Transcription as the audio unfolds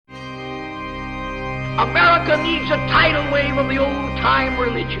America needs a tidal wave of the old-time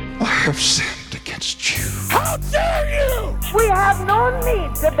religion. I have sinned against you. How dare you! We have no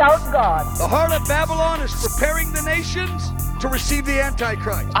need to doubt God. The heart of Babylon is preparing the nations to receive the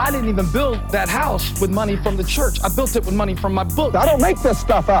Antichrist. I didn't even build that house with money from the church. I built it with money from my book. I don't make this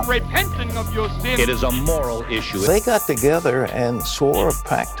stuff up. Repenting of your sins. It is a moral issue. They got together and swore a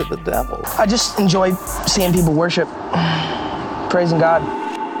pact to the devil. I just enjoy seeing people worship, praising God.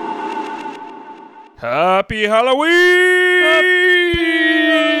 Happy Halloween!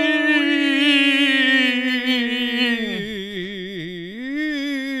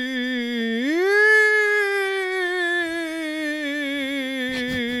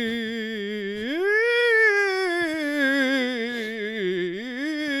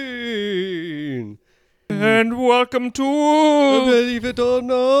 And welcome to Believe It or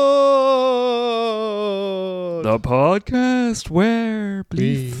Not, the podcast where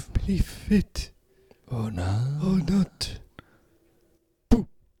believe it or not. or not.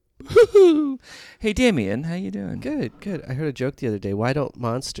 Hey Damien, how you doing? Good. I heard a joke the other day. Why don't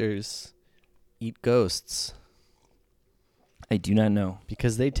monsters eat ghosts? I do not know.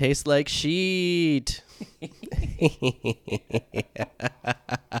 Because they taste like sheet.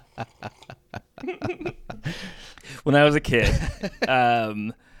 When I was a kid,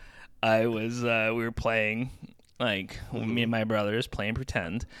 we were playing, me and my brothers playing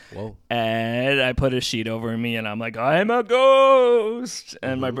pretend. Whoa. And I put a sheet over me and I'm like, I'm a ghost.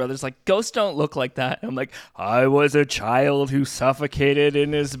 And my brother's like, ghosts don't look like that. I'm like, I was a child who suffocated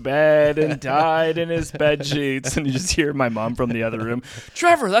in his bed and died in his bed sheets. And you just hear my mom from the other room,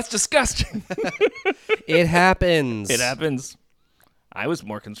 Trevor, that's disgusting. It happens. It happens. I was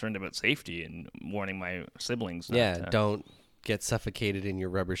more concerned about safety and warning my siblings. Don't get suffocated in your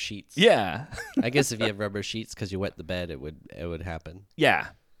rubber sheets. Yeah. I guess if you have rubber sheets because you wet the bed, it would happen. Yeah.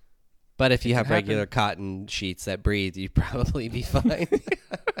 But if you have regular cotton sheets that breathe, you'd probably be fine.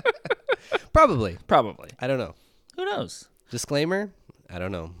 Probably. I don't know. Who knows? Disclaimer, I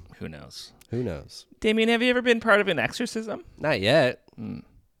don't know. Who knows? Damien, have you ever been part of an exorcism? Not yet.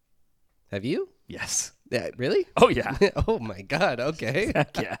 Have you? Yes. Yeah, really? Oh, yeah. Oh, my God. Okay.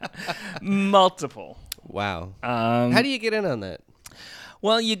 Yeah. Multiple. Wow. How do you get in on that?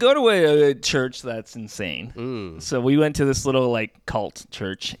 Well, you go to a church that's insane. So we went to this little cult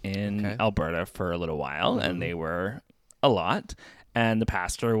church in Alberta for a little while, and they were a lot. And the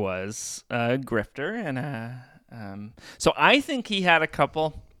pastor was a grifter, and so I think he had a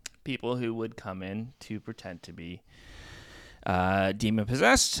couple people who would come in to pretend to be demon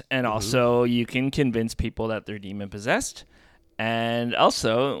possessed, and also you can convince people that they're demon possessed. And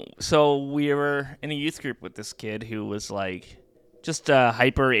also, so we were in a youth group with this kid who was just a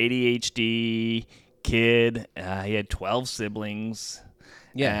hyper ADHD kid. He had 12 siblings.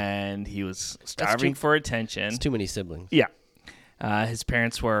 Yeah. And he was starving for attention. It's too many siblings. Yeah. His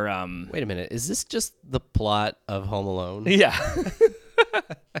parents were... Wait a minute. Is this just the plot of Home Alone? Yeah.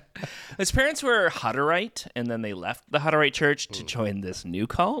 His parents were Hutterite, and then they left the Hutterite church to join this new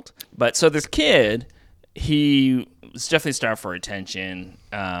cult. But so this kid, he was definitely starved for attention,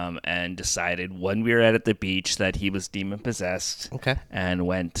 and decided when we were at the beach that he was demon possessed. Okay. And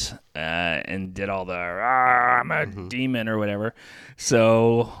went and did all the I'm a demon or whatever.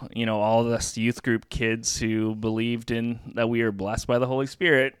 So all this youth group kids who believed in that we were blessed by the Holy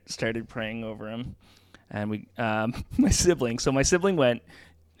Spirit started praying over him. And we, my sibling went,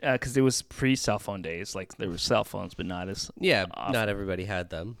 because it was pre-cell phone days, there were cell phones, but not as often. Not everybody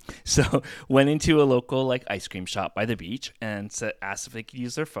had them. So went into a local ice cream shop by the beach and asked if they could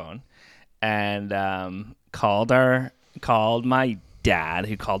use their phone, and called my dad,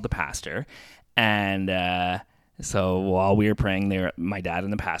 who called the pastor, and so while we were praying, my dad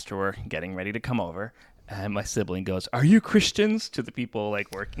and the pastor were getting ready to come over. And my sibling goes, "Are you Christians?" to the people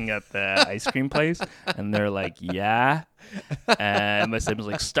working at the ice cream place. And they're like, "Yeah." And my sibling's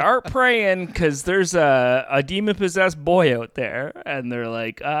like, "Start praying because there's a demon-possessed boy out there." And they're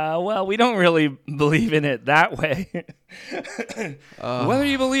like, well, we don't really believe in it that way. Whether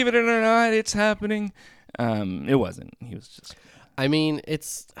you believe it or not, it's happening. It wasn't. He was just... I mean,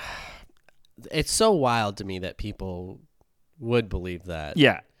 it's so wild to me that people would believe that.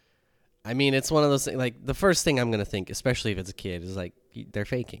 Yeah. I mean, it's one of those things, the first thing I'm going to think, especially if it's a kid, is they're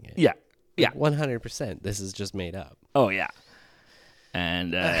faking it. Yeah. Yeah. 100%. This is just made up. Oh, yeah.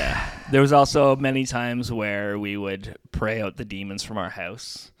 And there was also many times where we would pray out the demons from our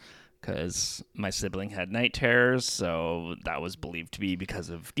house because my sibling had night terrors, so that was believed to be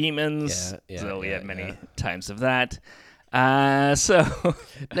because of demons. So we had many times of that. So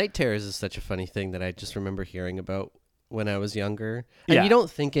night terrors is such a funny thing that I just remember hearing about when I was younger. And you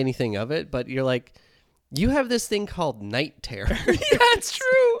don't think anything of it, but you're like, You have this thing called night terror. Yeah, it's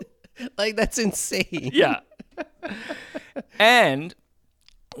true. Like, that's insane. Yeah. And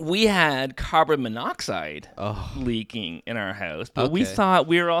we had carbon monoxide leaking in our house, but we Okay. thought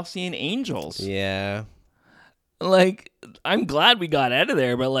we were all seeing angels. Yeah. Like, I'm glad we got out of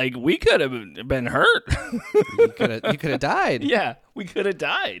there, but like, we could have been hurt. You could have died. Yeah, we could have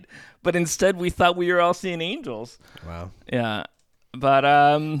died. But instead, we thought we were all seeing angels. Wow. Yeah. But,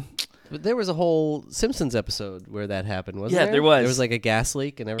 But there was a whole Simpsons episode where that happened, wasn't there? Yeah, there was. There was like a gas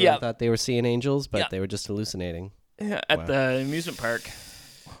leak, and everyone Yeah. thought they were seeing angels, but Yeah. they were just hallucinating. yeah, at the amusement park,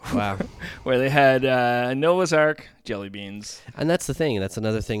 Wow. where they had Noah's Ark jelly beans. And that's the thing. That's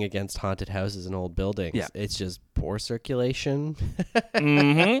another thing against haunted houses and old buildings. Yeah. It's just poor circulation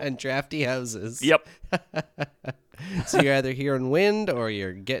and drafty houses. Yep. So you're either hearing wind or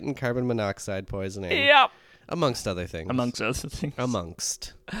you're getting carbon monoxide poisoning. Yep. Amongst other things. Amongst other things.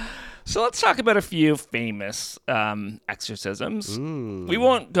 Amongst. So let's talk about a few famous exorcisms. We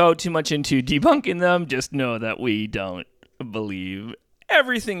won't go too much into debunking them. Just know that we don't believe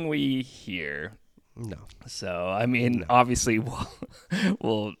everything we hear. No. So, I mean, obviously,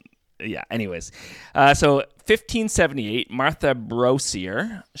 we'll yeah, anyways. So, 1578, Martha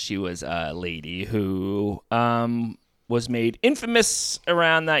Brosier, she was a lady who was made infamous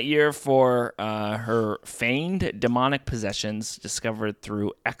around that year for her feigned demonic possessions discovered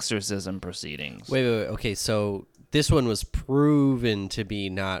through exorcism proceedings. Wait. Okay, so this one was proven to be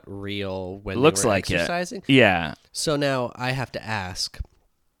not real when Looks they were like exercising? it. Yeah. So now I have to ask,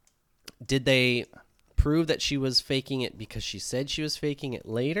 did they prove that she was faking it because she said she was faking it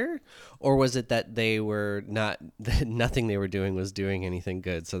later? Or was it that they were not, that nothing they were doing was doing anything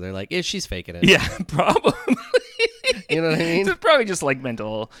good? So they're like, she's faking it. Yeah, probably. You know what I mean? It's probably just like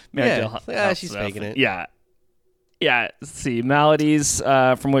mental health she's stuff. faking it. Yeah. Yeah, let's see. Maladies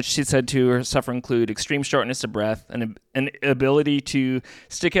from which she's said to suffer include extreme shortness of breath and an ability to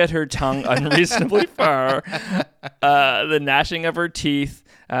stick out her tongue unreasonably far, the gnashing of her teeth.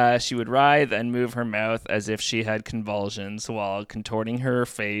 She would writhe and move her mouth as if she had convulsions while contorting her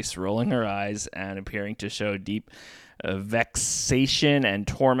face, rolling her eyes, and appearing to show deep vexation and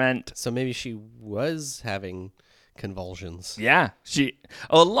torment. So maybe she was having convulsions. Yeah,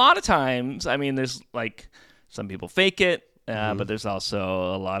 a lot of times, I mean, there's like some people fake it, but there's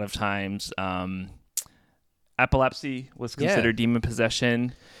also a lot of times epilepsy was considered demon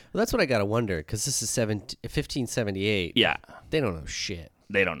possession. Well, that's what I gotta wonder, because this is 1578. Yeah, They don't know shit.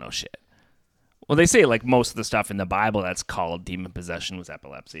 they don't know shit. Well, they say like most of the stuff in the Bible that's called demon possession was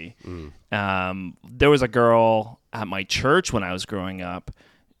epilepsy. There was a girl at my church when I was growing up.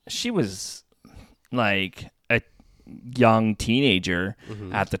 She was like a young teenager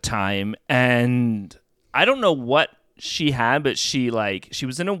at the time, and I don't know what she had, but she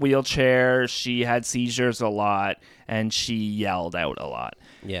was in a wheelchair, she had seizures a lot, and she yelled out a lot.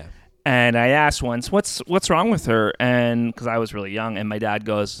 Yeah. And I asked once, what's wrong with her? And because I was really young, and my dad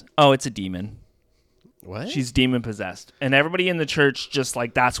goes, "Oh, it's a demon. What? She's demon possessed." And everybody in the church just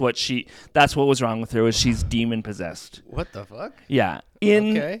like that's what was wrong with her, was she's demon possessed. What the fuck? Yeah.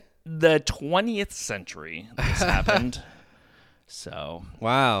 In Okay. the 20th century this happened. So,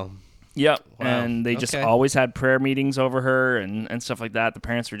 Wow. yep. Wow. And they just Okay. always had prayer meetings over her and stuff like that. The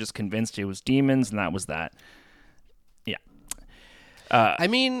parents were just convinced it was demons, and that was that. Yeah. I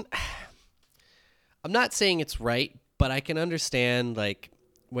mean, I'm not saying it's right, but I can understand, like,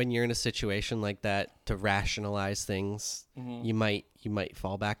 when you're in a situation like that, to rationalize things, you might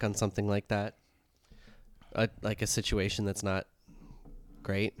fall back on something like that, like a situation that's not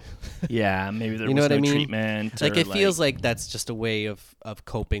great. Yeah, maybe there You know was what no I mean? treatment. Like, or, it feels like that's just a way of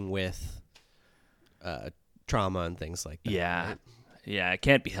coping with trauma and things like that. Yeah. right? Yeah, it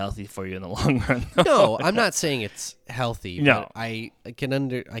can't be healthy for you in the long run. No, I'm not saying it's healthy. No. But I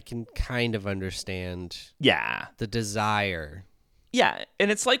can kind of understand Yeah. the desire. Yeah, and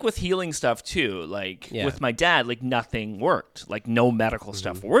it's like with healing stuff too. Like Yeah. with my dad, like nothing worked. Like no medical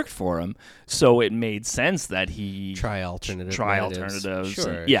stuff worked for him. So it made sense that he Try alternatives.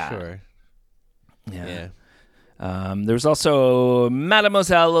 Sure. Yeah. Yeah. There's also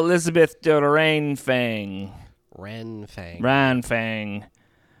Mademoiselle Elizabeth de Rainfang. Ranfang.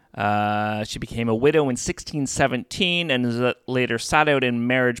 She became a widow in 1617 and was later sought out in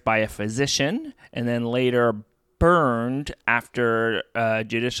marriage by a physician, and then later burned after a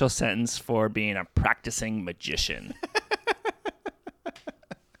judicial sentence for being a practicing magician.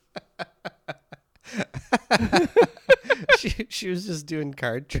 She was just doing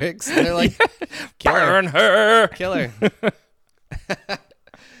card tricks. And they're like, Burn her! kill her.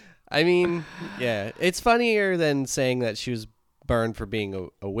 I mean, yeah, it's funnier than saying that she was burned for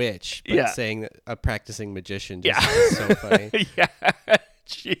being a witch, but Yeah. saying that a practicing magician just is so funny. Yeah.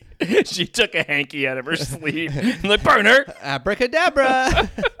 She took a hanky out of her sleeve and like, burn her. Abracadabra!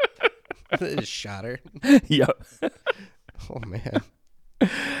 Just shot her. Yep. Oh, man.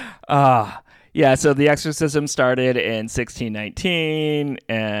 Yeah, so the exorcism started in 1619,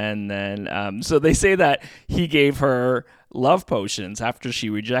 and then so they say that he gave her love potions after she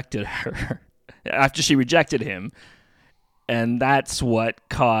rejected him, and that's what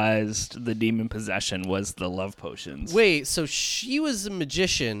caused the demon possession was the love potions. Wait, so she was a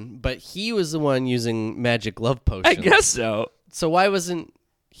magician, but he was the one using magic love potions. I guess so, So why wasn't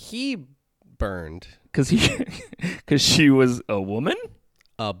he burned? because she was a woman.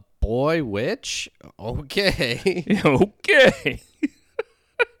 A boy witch? Okay. Okay.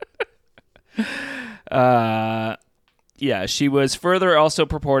 Yeah, she was further also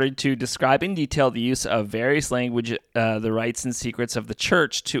purported to describe in detail the use of various language, the rites and secrets of the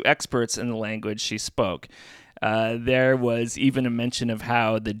church to experts in the language she spoke. There was even a mention of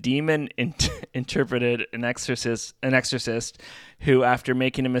how the demon interpreted an exorcist who, after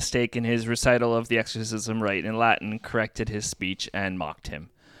making a mistake in his recital of the exorcism rite in Latin, corrected his speech and mocked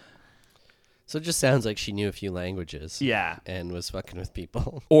him. So it just sounds like she knew a few languages. Yeah. And was fucking with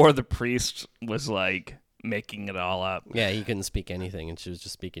people. Or the priest was like making it all up. Yeah, he couldn't speak anything and she was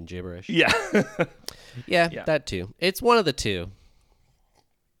just speaking gibberish. Yeah. Yeah, Yeah. that too. It's one of the two.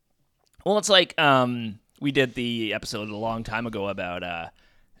 Well, it's like we did the episode a long time ago about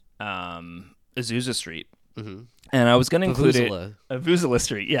Azusa Street. Mm-hmm. And I was going to include Vuvuzela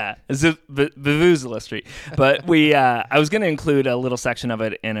Street, yeah, Vuvuzela Street. But I was going to include a little section of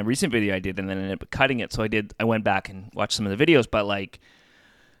it in a recent video I did, and then ended up cutting it. So I went back and watched some of the videos. But like,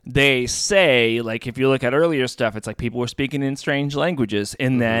 they say, like, if you look at earlier stuff, it's like people were speaking in strange languages,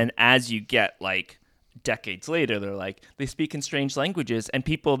 and then as you get like decades later, they're like, they speak in strange languages, and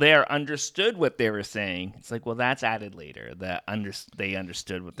people there understood what they were saying. It's like, well, that's added later. They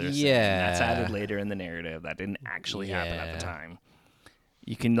understood what they're saying. That's added later in the narrative. That didn't actually happen at the time.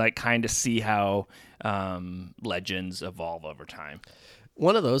 You can like kind of see how legends evolve over time.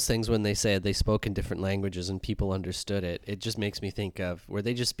 One of those things when they said they spoke in different languages and people understood it, it just makes me think of, were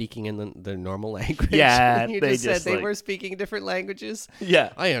they just speaking in the normal language? Yeah, you they just said just, they like- were speaking different languages?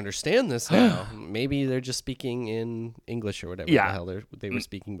 Yeah. I understand this now. Maybe they're just speaking in English or whatever Yeah. the hell they were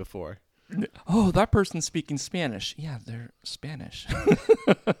speaking before. Oh, that person's speaking Spanish. Yeah, they're Spanish.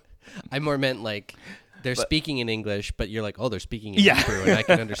 I more meant like they're speaking in English, but you're like, oh, they're speaking in Yeah. Hebrew, and I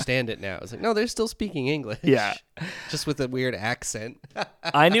can understand it now. It's like, no, they're still speaking English. Yeah. Just with a weird accent.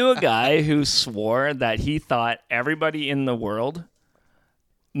 I knew a guy who swore that he thought everybody in the world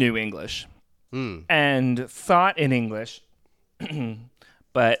knew English and thought in English,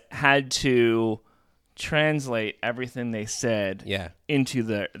 but had to translate everything they said Yeah. into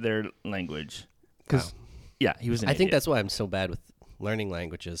their language. Because, yeah, he was an I think idiot. that's why I'm so bad with learning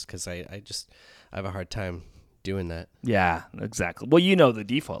languages, because I have a hard time doing that. Yeah, exactly. Well, you know the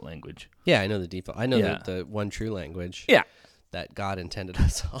default language. Yeah, I know the default. I know Yeah. the one true language. Yeah. That God intended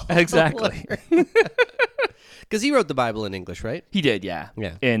us all. Exactly. Because he wrote the Bible in English, right? He did, yeah.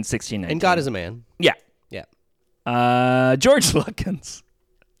 Yeah. In 1619. And God is a man. Yeah. Yeah. George Luckens,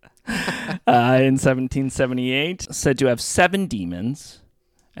 in 1778, said to have 7 demons,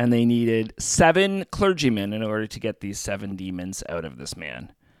 and they needed 7 clergymen in order to get these 7 demons out of this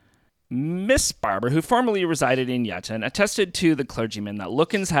man. Miss Barber, who formerly resided in Yatton, attested to the clergyman that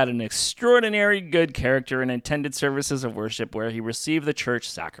Lookins had an extraordinary good character and attended services of worship where he received the church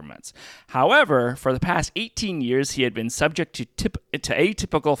sacraments. However, for the past 18 years, he had been subject to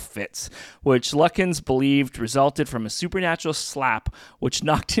atypical fits, which Luckins believed resulted from a supernatural slap which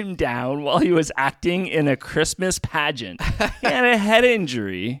knocked him down while he was acting in a Christmas pageant. He had a head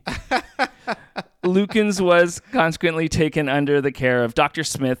injury. Lukens was consequently taken under the care of Dr.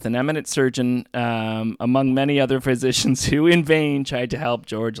 Smith, an eminent surgeon, among many other physicians who in vain tried to help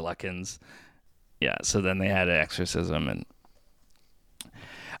George Lukens. Yeah, so then they had an exorcism.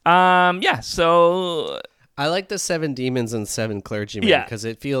 And so... I like the 7 demons and 7 clergymen. Yeah. Because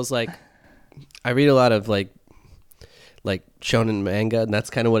it feels like... I read a lot of like shonen manga, and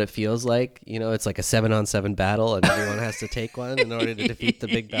that's kind of what it feels like. You know, it's like a 7-on-7 battle, and everyone has to take one in order to defeat the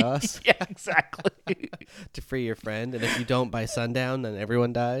big boss. Yeah, exactly. To free your friend, and if you don't by sundown, then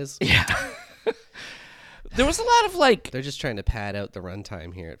everyone dies. Yeah. There was a lot of like... They're just trying to pad out the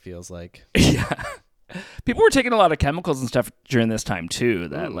runtime here, it feels like. Yeah. People were taking a lot of chemicals and stuff during this time too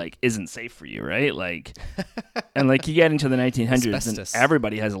that like isn't safe for you, right? Like, and like you get into the 1900s Asbestos. and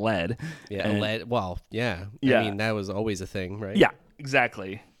everybody has lead. Yeah, and, lead. Well, yeah. Yeah. I mean, that was always a thing, right? Yeah,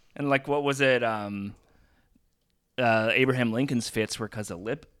 exactly. And like, what was it? Abraham Lincoln's fits were because of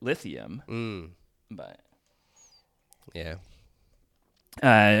lithium. But Yeah.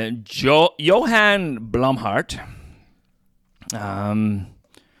 Johann Blumhardt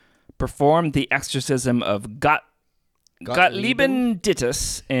performed the exorcism of Gottlieben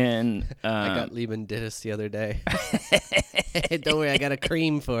Dittus in... I got Liebendittis the other day. Don't worry, I got a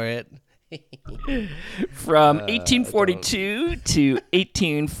cream for it. From 1842 to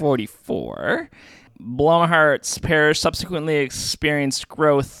 1844, Blumhardt's parish subsequently experienced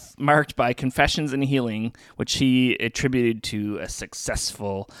growth marked by confessions and healing, which he attributed to a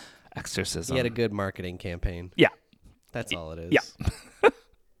successful exorcism. He had a good marketing campaign. Yeah. That's all it is. Yeah.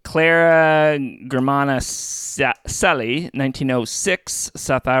 Clara Germana Selly, 1906,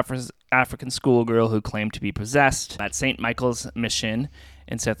 South African schoolgirl who claimed to be possessed. At St. Michael's Mission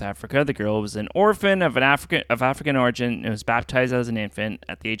in South Africa, the girl was an orphan of African origin and was baptized as an infant.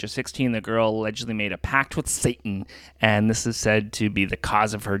 At the age of 16, the girl allegedly made a pact with Satan, and this is said to be the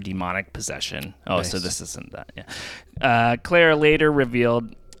cause of her demonic possession. Oh, nice. So this isn't that. Yeah. Clara later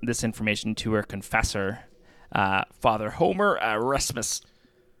revealed this information to her confessor, Father Homer Erasmus,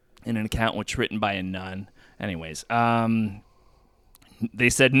 in an account which written by a nun. Anyways, they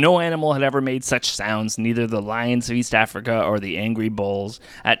said no animal had ever made such sounds, neither the lions of East Africa or the angry bulls.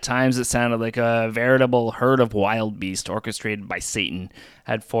 At times it sounded like a veritable herd of wild beasts orchestrated by Satan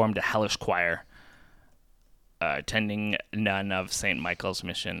had formed a hellish choir. Attending nun of St. Michael's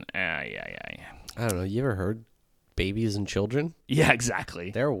Mission. I don't know, you ever heard babies and children? Yeah,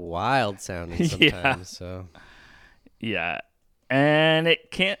 exactly. They're wild sounding sometimes. So yeah. And it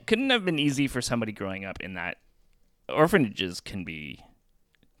couldn't have been easy for somebody growing up in that. Orphanages can be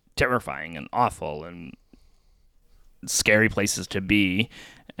terrifying and awful and scary places to be,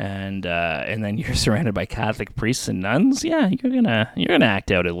 and then you're surrounded by Catholic priests and nuns. Yeah, you're gonna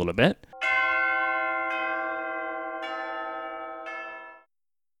act out a little bit.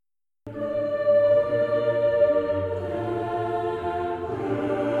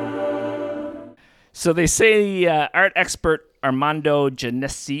 So they say art expert Armando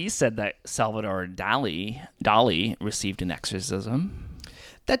Genesi said that Salvador Dali received an exorcism.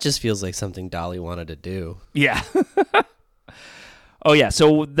 That just feels like something Dali wanted to do. Yeah. Oh yeah.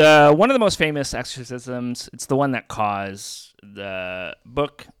 So one of the most famous exorcisms, it's the one that caused the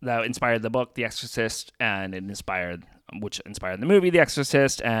book that inspired the book, The Exorcist, and which inspired the movie, The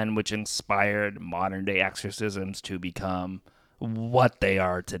Exorcist, and which inspired modern day exorcisms to become what they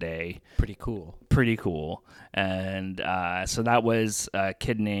are today. Pretty cool. And so that was a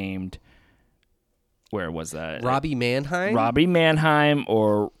kid named, where was that? Robbie Mannheim? Robbie Mannheim,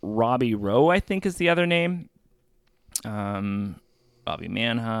 or Robbie Rowe, I think is the other name. Robbie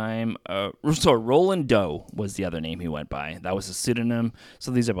Mannheim. So Roland Doe was the other name he went by. That was a pseudonym.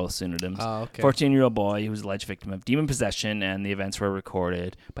 So these are both pseudonyms. Oh, okay. 14-year-old boy who was alleged victim of demon possession, and the events were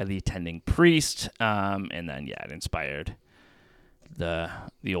recorded by the attending priest. And then, yeah, it inspired the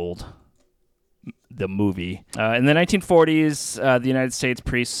movie. In the 1940s, the United States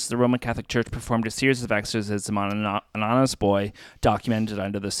priests, the Roman Catholic Church, performed a series of exorcisms on an anonymous boy, documented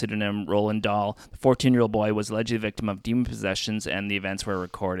under the pseudonym Roland Dahl. The 14-year-old boy was allegedly a victim of demon possessions, and the events were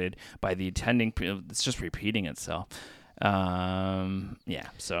recorded by the attending. It's just repeating itself. Yeah.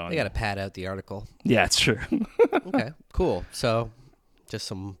 So they got to pad out the article. Yeah, it's true. Okay, cool. So, just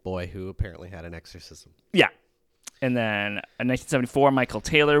some boy who apparently had an exorcism. Yeah. And then in 1974, Michael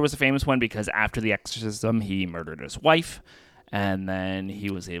Taylor was a famous one because after the exorcism, he murdered his wife. And then he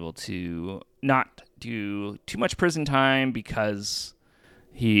was able to not do too much prison time because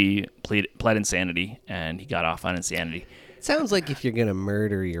he pled insanity, and he got off on insanity. Sounds like if you're going to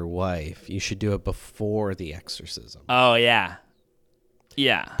murder your wife, you should do it before the exorcism. Oh, yeah.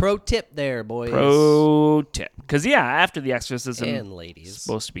 Yeah. Pro tip there, boys. Pro tip. Because, yeah, after the exorcism, and ladies, it's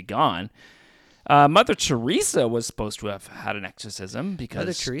supposed to be gone. Mother Teresa was supposed to have had an exorcism because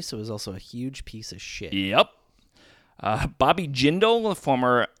Mother Teresa was also a huge piece of shit. Yep. Bobby Jindal, the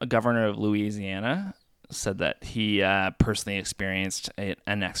former governor of Louisiana, said that he personally experienced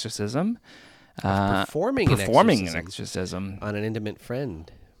an exorcism. Performing an exorcism on an intimate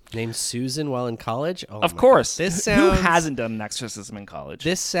friend named Susan while in college. Oh, of course. God. Who hasn't done an exorcism in college?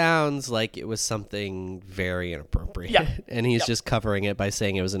 This sounds like it was something very inappropriate. Yeah. And he's just covering it by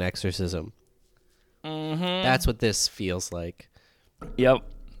saying it was an exorcism. Mm-hmm. That's what this feels like. Yep.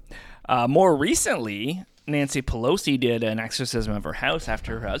 More recently, Nancy Pelosi did an exorcism of her house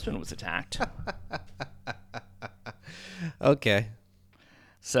after her husband was attacked. Okay.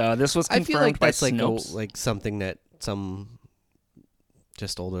 So this was confirmed by Snopes. Like something that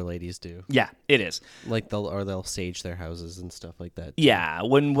just older ladies do. Yeah, it is. Like they'll sage their houses and stuff like that. Yeah,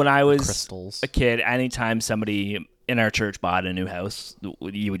 when I was crystals. a kid, anytime somebody in our church bought a new house,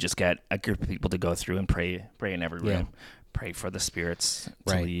 you would just get a group of people to go through and pray in every room. Yeah. Pray for the spirits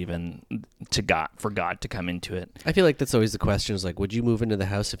to Right. leave and for God to come into it. I feel like that's always the question is like, would you move into the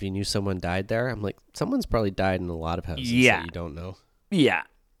house if you knew someone died there? I'm like, someone's probably died in a lot of houses that you don't know. Yeah.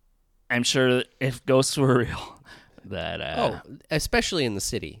 I'm sure if ghosts were real, that... especially in the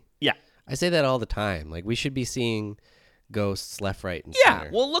city. Yeah. I say that all the time. Like, we should be seeing ghosts left, right, and Yeah,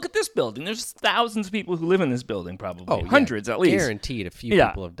 center. well, look at this building. There's thousands of people who live in this building, probably. Oh, yeah. Hundreds at least. Guaranteed a few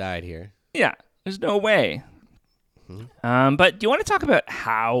people have died here. Yeah, there's no way. But do you want to talk about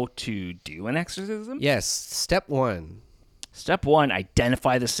how to do an exorcism? Yes. Step 1. Step 1,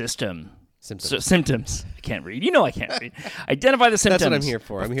 identify the symptoms. Symptoms. I can't read. You know I can't read. Identify the symptoms. That's what I'm here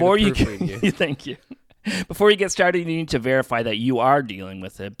for. I'm Before here to proofread you. Thank you. Before you get started, you need to verify that you are dealing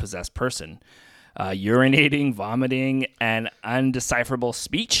with a possessed person. Urinating, vomiting, and undecipherable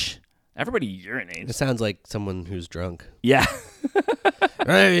speech. Everybody urinates. It sounds like someone who's drunk. Yeah. What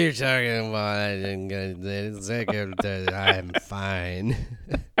are you talking about? I'm fine.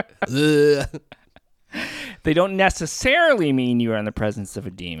 They don't necessarily mean you are in the presence of a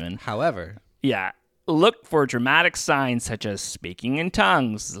demon. However, Yeah. Look for dramatic signs such as speaking in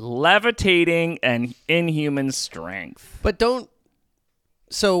tongues, levitating, and inhuman strength. but don't.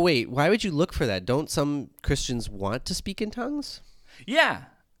 So wait, why would you look for that? Don't some Christians want to speak in tongues? Yeah,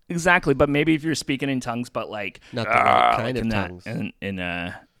 exactly. But maybe if you're speaking in tongues, but like Not the right kind like of in tongues. in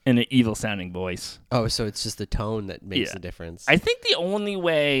an evil sounding voice. Oh, so it's just the tone that makes Yeah. the difference. I think the only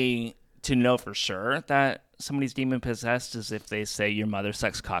way to know for sure that somebody's demon possessed is if they say your mother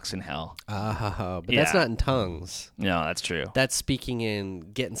sucks cocks in hell. But Yeah. that's not in tongues. No, that's true. That's speaking in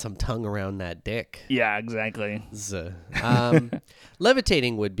getting some tongue around that dick. Yeah, exactly.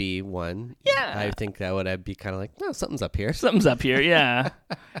 Levitating would be one. Yeah. I think that would be kind of like, no, something's up here. Something's up here. Yeah,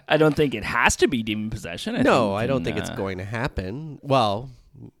 I don't think it has to be demon possession. I don't think it's going to happen. Well,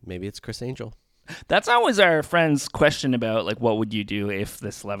 maybe it's Chris Angel. That's always our friend's question about like what would you do if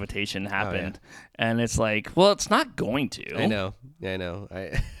this levitation happened, and it's like, well, it's not going to. I know.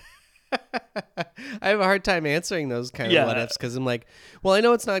 I have a hard time answering those kind of what ifs because I'm like, well, I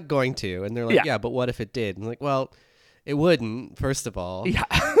know it's not going to, and they're like, yeah, but what if it did? And I'm like, well, it wouldn't. First of all, Yeah.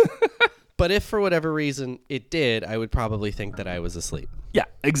 but if for whatever reason it did, I would probably think that I was asleep. Yeah,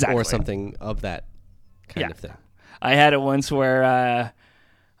 exactly. Or something of that kind of thing. I had it once where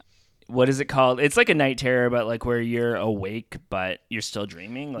what is it called? It's like a night terror, but like where you're awake but you're still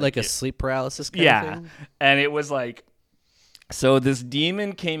dreaming. Like a sleep paralysis kind of thing? And it was like, so this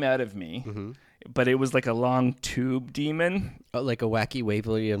demon came out of me, but it was like a long tube demon. Oh, like a wacky,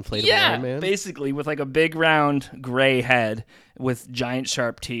 wavily inflatable Iron Man? Basically with like a big round gray head with giant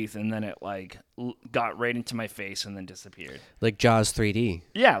sharp teeth, and then it like got right into my face and then disappeared. Like Jaws 3D.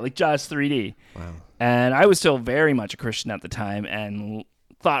 Yeah, like Jaws 3D. Wow. And I was still very much a Christian at the time and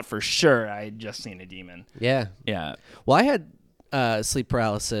thought for sure I had just seen a demon. Yeah. Yeah. Well, I had sleep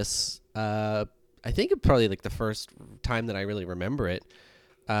paralysis. I think it probably like the first time that I really remember it,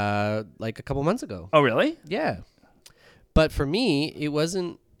 like a couple months ago. Oh, really? Yeah. But for me, it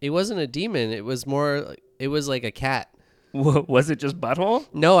wasn't a demon. It was more. It was like a cat. Was it just butthole?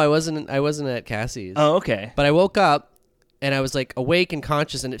 No, I wasn't at Cassie's. Oh, okay. But I woke up and I was like awake and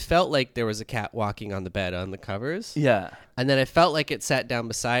conscious, and it felt like there was a cat walking on the bed on the covers. Yeah. And then I felt like it sat down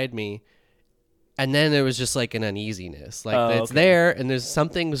beside me. And then there was just like an uneasiness. Like it's there and there's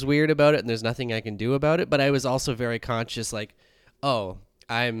something was weird about it and there's nothing I can do about it. But I was also very conscious, like, oh,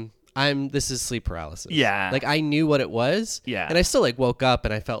 this is sleep paralysis. Yeah. Like I knew what it was. Yeah. And I still like woke up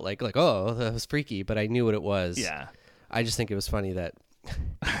and I felt like, oh, that was freaky, but I knew what it was. Yeah. I just think it was funny that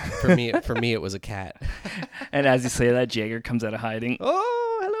for me it was a cat. And as you say that, Jagger comes out of hiding.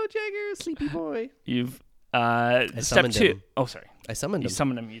 Oh, hello, Jagger, sleepy boy. You've step summoned 2. him. Oh, sorry. I summoned him. You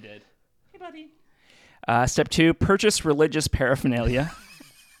summoned him. You did. Hey, buddy. Step 2: purchase religious paraphernalia.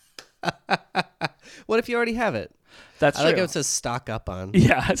 What if you already have it? That's I true. like how it says stock up on.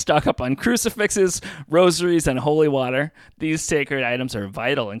 Yeah, stock up on crucifixes, rosaries, and holy water. These sacred items are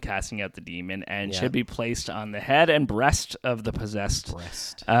vital in casting out the demon and should be placed on the head and breast of the possessed.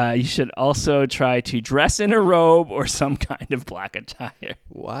 You should also try to dress in a robe or some kind of black attire.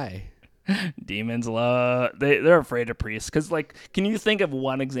 Why? Demons love... They're afraid of priests. Because, like, can you think of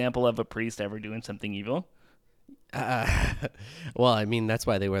one example of a priest ever doing something evil? Well, I mean, that's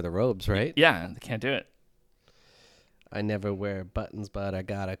why they wear the robes, right? Yeah, they can't do it. I never wear buttons, but I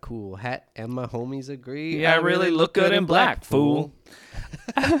got a cool hat, and my homies agree. Yeah, I really look good in black, fool.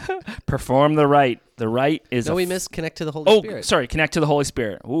 Perform the rite. The right is No, we missed connect to the Holy Oh, Spirit. sorry, connect to the Holy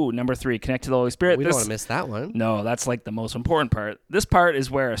Spirit. Ooh, number 3, connect to the Holy Spirit. We don't want to miss that one. No, that's like the most important part. This part is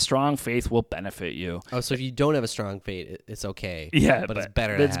where a strong faith will benefit you. Oh, so if you don't have a strong faith, it's okay. Yeah, but it's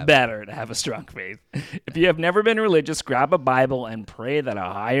better to have. better to have a strong faith. If you have never been religious, grab a Bible and pray that a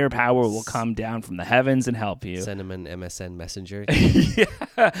higher power will come down from the heavens and help you. Send them an MSN Messenger. Yeah.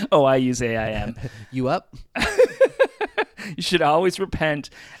 Oh, I use AIM. You up? You should always repent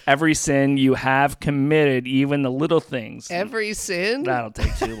every sin you have committed, even the little things. Every sin? That'll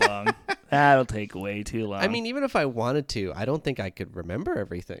take too long. That'll take way too long. I mean, even if I wanted to, I don't think I could remember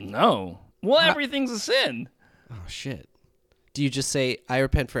everything. No. Well, everything's a sin. Oh, shit. Do you just say, I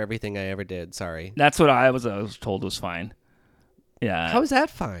repent for everything I ever did? Sorry. That's what I was told was fine. Yeah. How is that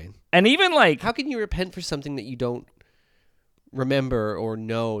fine? And even like... How can you repent for something that you don't remember or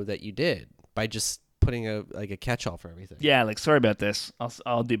know that you did by just putting a catch-all for everything? Yeah, like, sorry about this.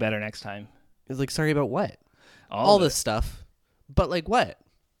 I'll do better next time. It's like, sorry about what? All this stuff. But like what?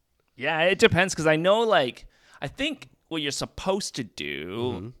 Yeah, it depends, because I know, like, I think what you're supposed to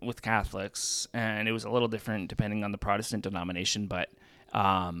do with Catholics, and it was a little different depending on the Protestant denomination, but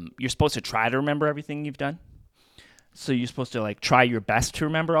you're supposed to try to remember everything you've done. So you're supposed to, like, try your best to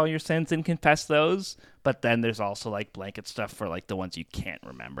remember all your sins and confess those, but then there's also, like, blanket stuff for, like, the ones you can't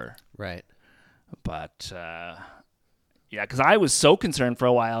remember. Right. But, yeah, because I was so concerned for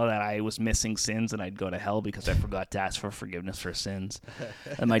a while that I was missing sins and I'd go to hell because I forgot to ask for forgiveness for sins.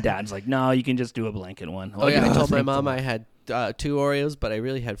 And my dad's like, no, you can just do a blanket one. Oh, yeah, I told my mom I had 2 Oreos, but I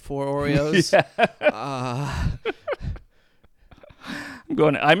really had 4 Oreos. I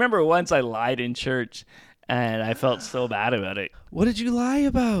remember once I lied in church and I felt so bad about it. What did you lie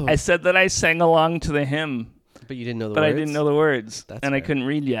about? I said that I sang along to the hymn. But you didn't know the But words? I didn't know the words. That's and I fair. couldn't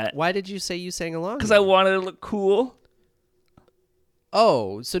read yet. Why did you say you sang along? Because I wanted to look cool.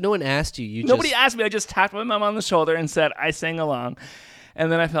 Oh, so no one asked you. Nobody asked me. I just tapped my mom on the shoulder and said, I sang along. And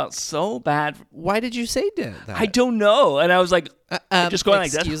then I felt so bad. Why did you say that? I don't know. And I was like, just going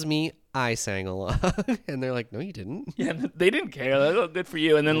like that. Excuse me, I sang along. And they're like, no, you didn't. Yeah, they didn't care. They're like, oh, good for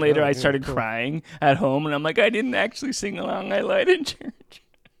you. And then later I started crying at home. And I'm like, I didn't actually sing along. I lied in church.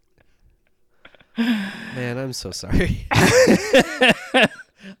 Man, I'm so sorry.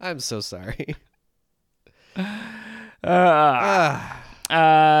 I'm so sorry.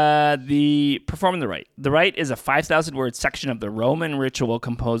 Performing the rite. The rite is a 5,000-word section of the Roman ritual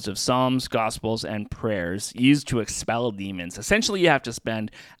composed of psalms, gospels, and prayers used to expel demons. Essentially, you have to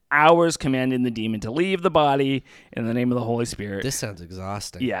spend hours commanding the demon to leave the body in the name of the Holy Spirit. This sounds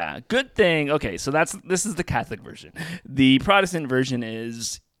exhausting. Yeah, good thing. Okay, so this is the Catholic version. The Protestant version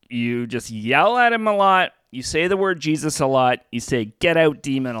is you just yell at him a lot. You say the word Jesus a lot. You say "get out,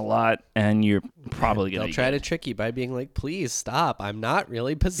 demon" a lot, and you're probably gonna. They'll try to trick you by being like, "Please stop! I'm not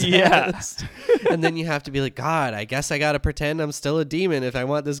really possessed." Yeah. And then you have to be like, "God, I guess I gotta pretend I'm still a demon if I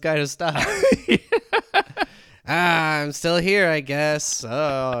want this guy to stop." I'm still here, I guess.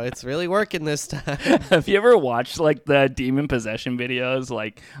 Oh, it's really working this time. Have you ever watched like the demon possession videos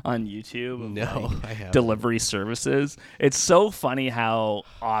like on YouTube? No, like, I haven't. Delivery services. It's so funny how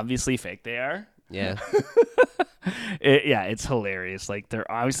obviously fake they are. Yeah. It's hilarious. Like they're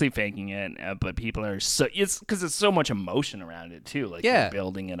obviously faking it, but people are it's because there's so much emotion around it too. Like you're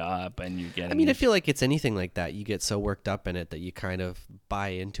building it up and you get. I mean, I feel like it's anything like that. You get so worked up in it that you kind of buy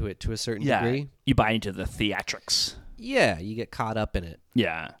into it to a certain degree. You buy into the theatrics. Yeah, you get caught up in it.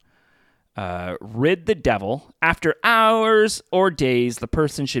 Yeah. Rid the devil. After hours or days, the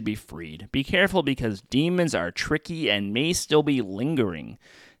person should be freed. Be careful because demons are tricky and may still be lingering.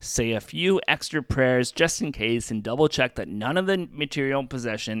 Say a few extra prayers just in case and double check that none of the material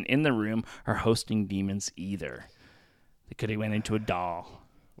possession in the room are hosting demons either. They could have went into a doll.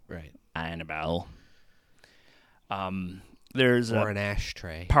 Right. Annabelle. There's an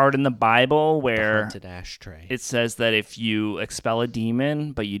ashtray. Part in the Bible where the haunted ashtray. It says that if you expel a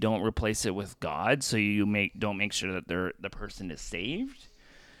demon but you don't replace it with God, so you don't make sure that the person is saved.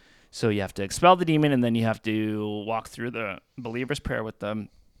 So you have to expel the demon and then you have to walk through the believer's prayer with them.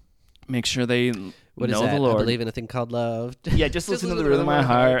 Make sure they know the Lord. I believe in a thing called love. Yeah, just listen to the rhythm of my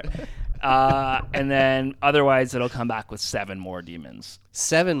heart. And then otherwise it'll come back with 7 more demons.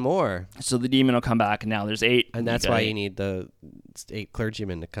 7 more. So the demon will come back and now there's 8. And that's why you need the 8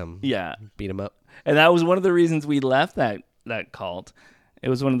 clergymen to come beat him up. And that was one of the reasons we left that cult. It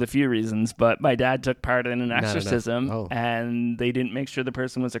was one of the few reasons, but my dad took part in an exorcism and they didn't make sure the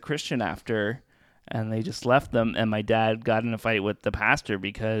person was a Christian after. And they just left them, and my dad got in a fight with the pastor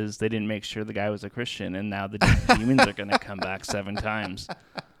because they didn't make sure the guy was a Christian, and now the demons are going to come back 7 times.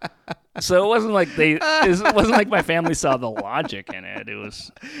 So it wasn't like it wasn't like my family saw the logic in it. It was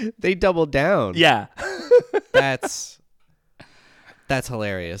They doubled down. yeah. That's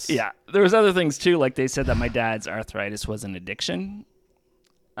hilarious. Yeah, there was other things too. Like they said that my dad's arthritis was an addiction,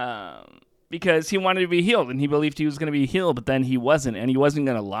 because he wanted to be healed and he believed he was going to be healed, but then he wasn't, and he wasn't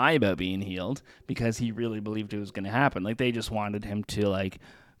going to lie about being healed because he really believed it was going to happen. Like they just wanted him to like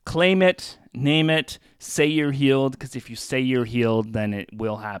claim it, name it, say you're healed, because if you say you're healed, then it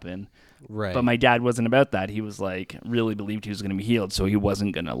will happen. Right. But my dad wasn't about that. He was like really believed he was going to be healed, so he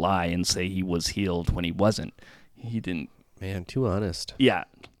wasn't going to lie and say he was healed when he wasn't. He didn't. Man, too honest. Yeah.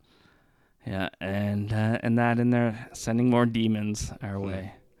 Yeah, and they're sending more demons our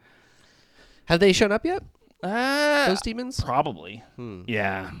way. Have they shown up yet? Those demons? Probably.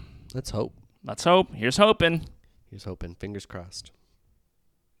 Yeah. Let's hope. Let's hope. Here's hoping. Here's hoping. Fingers crossed.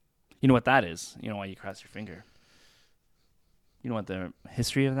 You know what that is? You know why you cross your finger? You know what the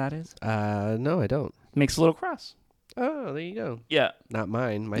history of that is? No, I don't. Makes a little cross. Oh, there you go. Yeah. Not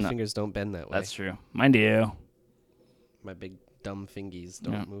mine. My fingers don't bend that way. That's true. Mine do. My big dumb fingies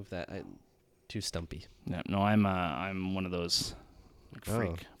don't move that. Too stumpy. Yeah, no, I'm one of those like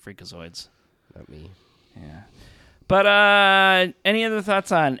freakazoids. Not me. Yeah. But any other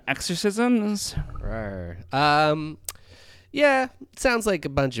thoughts on exorcisms? Rawr. Yeah, sounds like a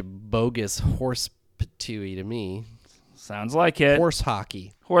bunch of bogus horse patooey to me. Sounds like it. Horse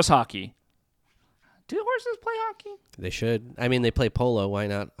hockey. Horse hockey. Do horses play hockey? They should. I mean, they play polo. Why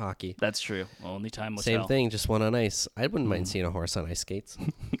not hockey? That's true. Only time will Same tell. thing, just one on ice. I wouldn't mind seeing a horse on ice skates.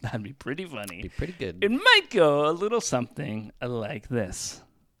 That'd be pretty funny. Be pretty good. It might go a little something like this.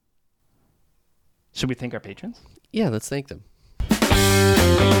 Should we thank our patrons? Yeah, let's thank them.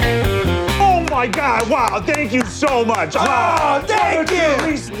 Oh my God! Wow! Thank you so much. Oh, thank you.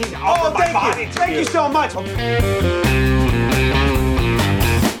 Oh, thank you. Thank you so much.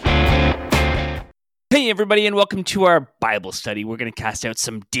 Hey, everybody, and welcome to our Bible study. We're going to cast out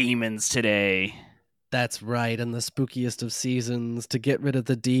some demons today. That's right, in the spookiest of seasons, to get rid of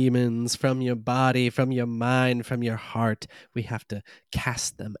the demons from your body, from your mind, from your heart, we have to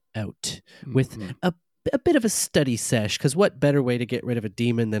cast them out with a bit of a study sesh, because what better way to get rid of a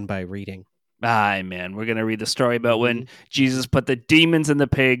demon than by reading? Aye, man, we're going to read the story about when Jesus put the demons in the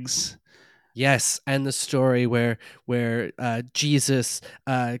pigs. Yes, and the story where Jesus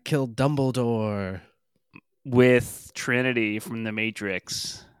killed Dumbledore. With Trinity from the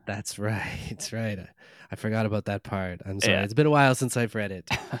Matrix. That's right. That's right. I forgot about that part. I'm sorry. Yeah. It's been a while since I've read it.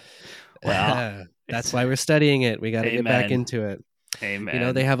 Well, that's why we're studying it. We got to get back into it. Amen. You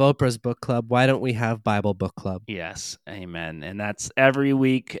know, they have Oprah's book club. Why don't we have Bible book club? Yes. Amen. And that's every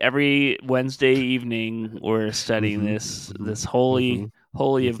week, every Wednesday evening, we're studying this holy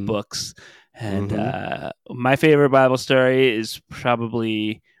of books. And my favorite Bible story is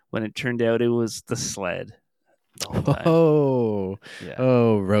probably when it turned out it was the sled. Oh,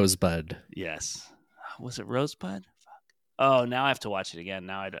 Rosebud. Yes. Was it Rosebud? Fuck. Oh, now I have to watch it again.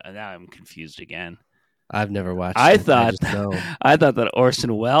 Now I'm confused again. I've never watched I it. thought that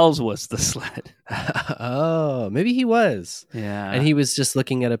Orson Welles was the sled. Oh, maybe he was. Yeah. And he was just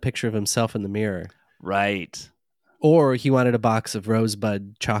looking at a picture of himself in the mirror. Right. Or he wanted a box of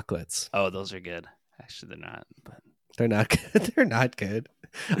Rosebud chocolates. Oh, those are good. Actually, they're not. But they're not good. They're not good.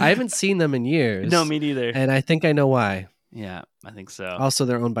 I haven't seen them in years. No, me neither. And I think I know why. Yeah, I think so. Also,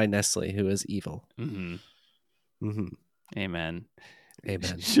 they're owned by Nestle, who is evil. Amen.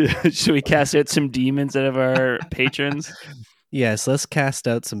 Amen. Should we cast out some demons out of our patrons? Yes, let's cast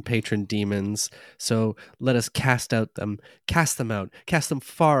out some patron demons. So let us cast them out, cast them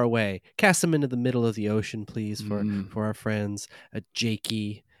far away, cast them into the middle of the ocean, please, for our friends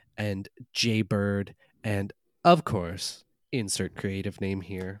Jakey and Jaybird, and of course, insert creative name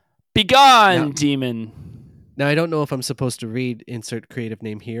here. Begone, demon. Now, I don't know if I'm supposed to read insert creative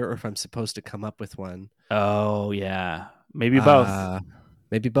name here or if I'm supposed to come up with one. Oh, yeah. Maybe both.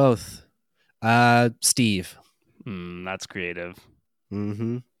 Maybe both. Steve. That's creative.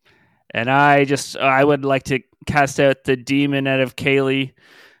 Mm-hmm. And I would like to cast out the demon out of Kaylee,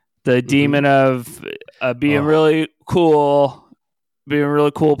 the demon of being really cool, being a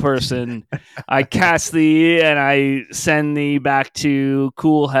really cool person. I cast thee and I send thee back to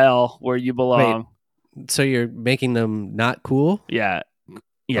cool hell where you belong. Wait, so you're making them not cool? Yeah.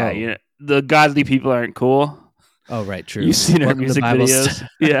 You know, the godly people aren't cool. Oh, right, true. You've seen our music videos.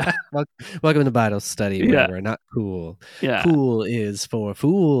 Yeah. Welcome to Bible study, where we're not cool. Yeah. Cool is for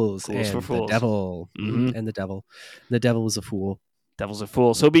fools. Cool's and for fools. The devil. And the devil. The devil is a fool. Devil's a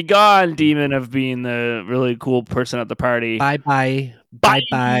fool. So be gone, demon of being the really cool person at the party. Bye-bye. Bye.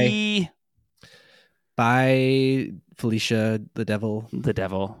 Bye-bye. Bye, Felicia, the devil. The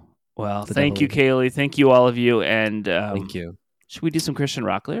devil. Well, thank you, Kaylee. Thank you, all of you. And thank you. Should we do some Christian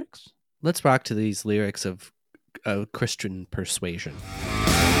rock lyrics? Let's rock to these lyrics of Christian persuasion.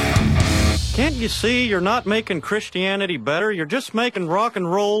 Can't you see you're not making Christianity better? You're just making rock and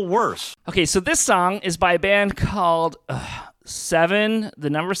roll worse. Okay, so this song is by a band called Seven, the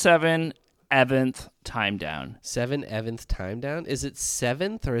number 7, Eventh Time Down. 7 Eventh Time Down? Is it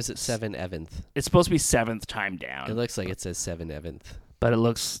 7th or is it 7 Eventh? It's supposed to be 7th Time Down. It looks like it says 7 Eventh. But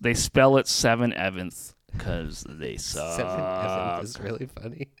they spell it 7 Eventh because they suck. 7 Eventh is really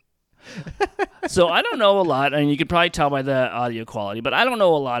funny. So I don't know a lot, and you could probably tell by the audio quality, but I don't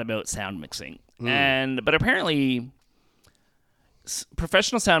know a lot about sound mixing. But apparently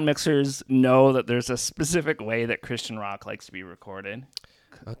professional sound mixers know that there's a specific way that Christian rock likes to be recorded.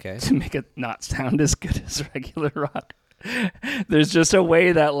 Okay. To make it not sound as good as regular rock. There's just a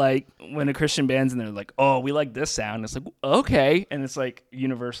way that, like, when a Christian band's and they're like, oh, we like this sound. It's like, okay. And it's like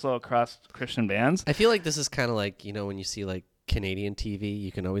universal across Christian bands. I feel like this is kind of like, when you see like Canadian TV,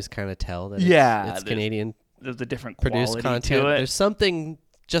 you can always kind of tell that it's Canadian. There's a different produced quality content. to it. There's something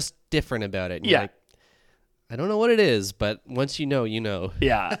just different about it. And Yeah. like, I don't know what it is, but once you know, you know.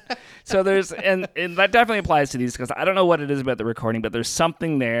 Yeah. So there's, and that definitely applies to these because I don't know what it is about the recording, but there's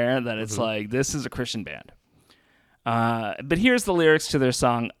something there that it's like, this is a Christian band. But here's the lyrics to their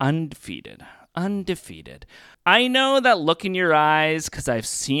song, Undefeated. Undefeated. I know that look in your eyes because I've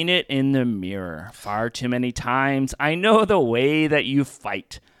seen it in the mirror far too many times. I know the way that you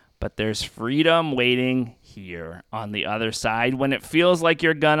fight, but there's freedom waiting here on the other side when it feels like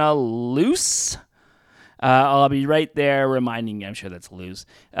you're gonna lose. I'll be right there reminding you, I'm sure that's lose.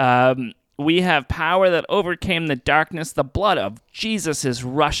 We have power that overcame the darkness. The blood of Jesus is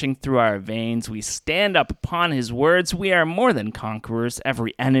rushing through our veins. We stand up upon his words. We are more than conquerors.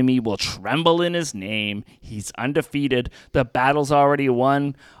 Every enemy will tremble in his name. He's undefeated. The battle's already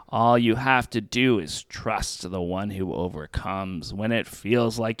won. All you have to do is trust the one who overcomes. When it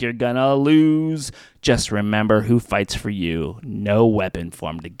feels like you're gonna lose, just remember who fights for you. No weapon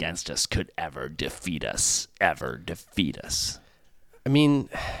formed against us could ever defeat us. Ever defeat us. I mean,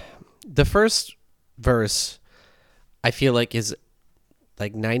 the first verse, I feel like, is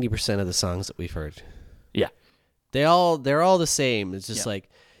like 90% of the songs that we've heard. Yeah. They're all the same. It's just like,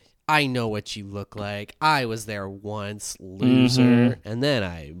 I know what you look like. I was there once, loser. And then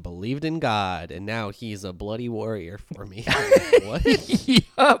I believed in God, and now he's a bloody warrior for me. What?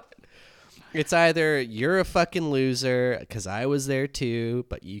 Yup. It's either you're a fucking loser because I was there too,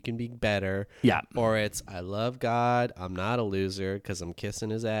 but you can be better. Yeah. Or it's I love God. I'm not a loser because I'm kissing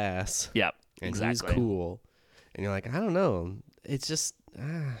his ass. Yep. And exactly. he's cool. And you're like, I don't know. It's just,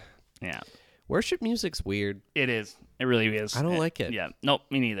 yeah. Worship music's weird. It is. It really is. I don't like it. Yeah. Nope.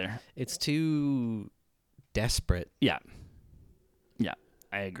 Me neither. It's too desperate. Yeah. Yeah.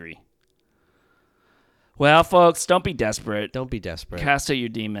 I agree. Well, folks, don't be desperate. Don't be desperate. Cast out your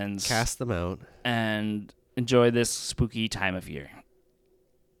demons. Cast them out. And enjoy this spooky time of year.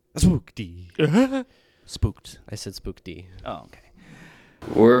 Spooked. Spooked. I said spooked. Oh, okay.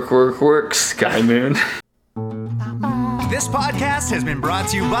 Work, Sky Moon. This podcast has been brought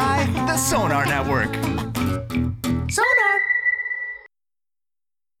to you by the Sonar Network.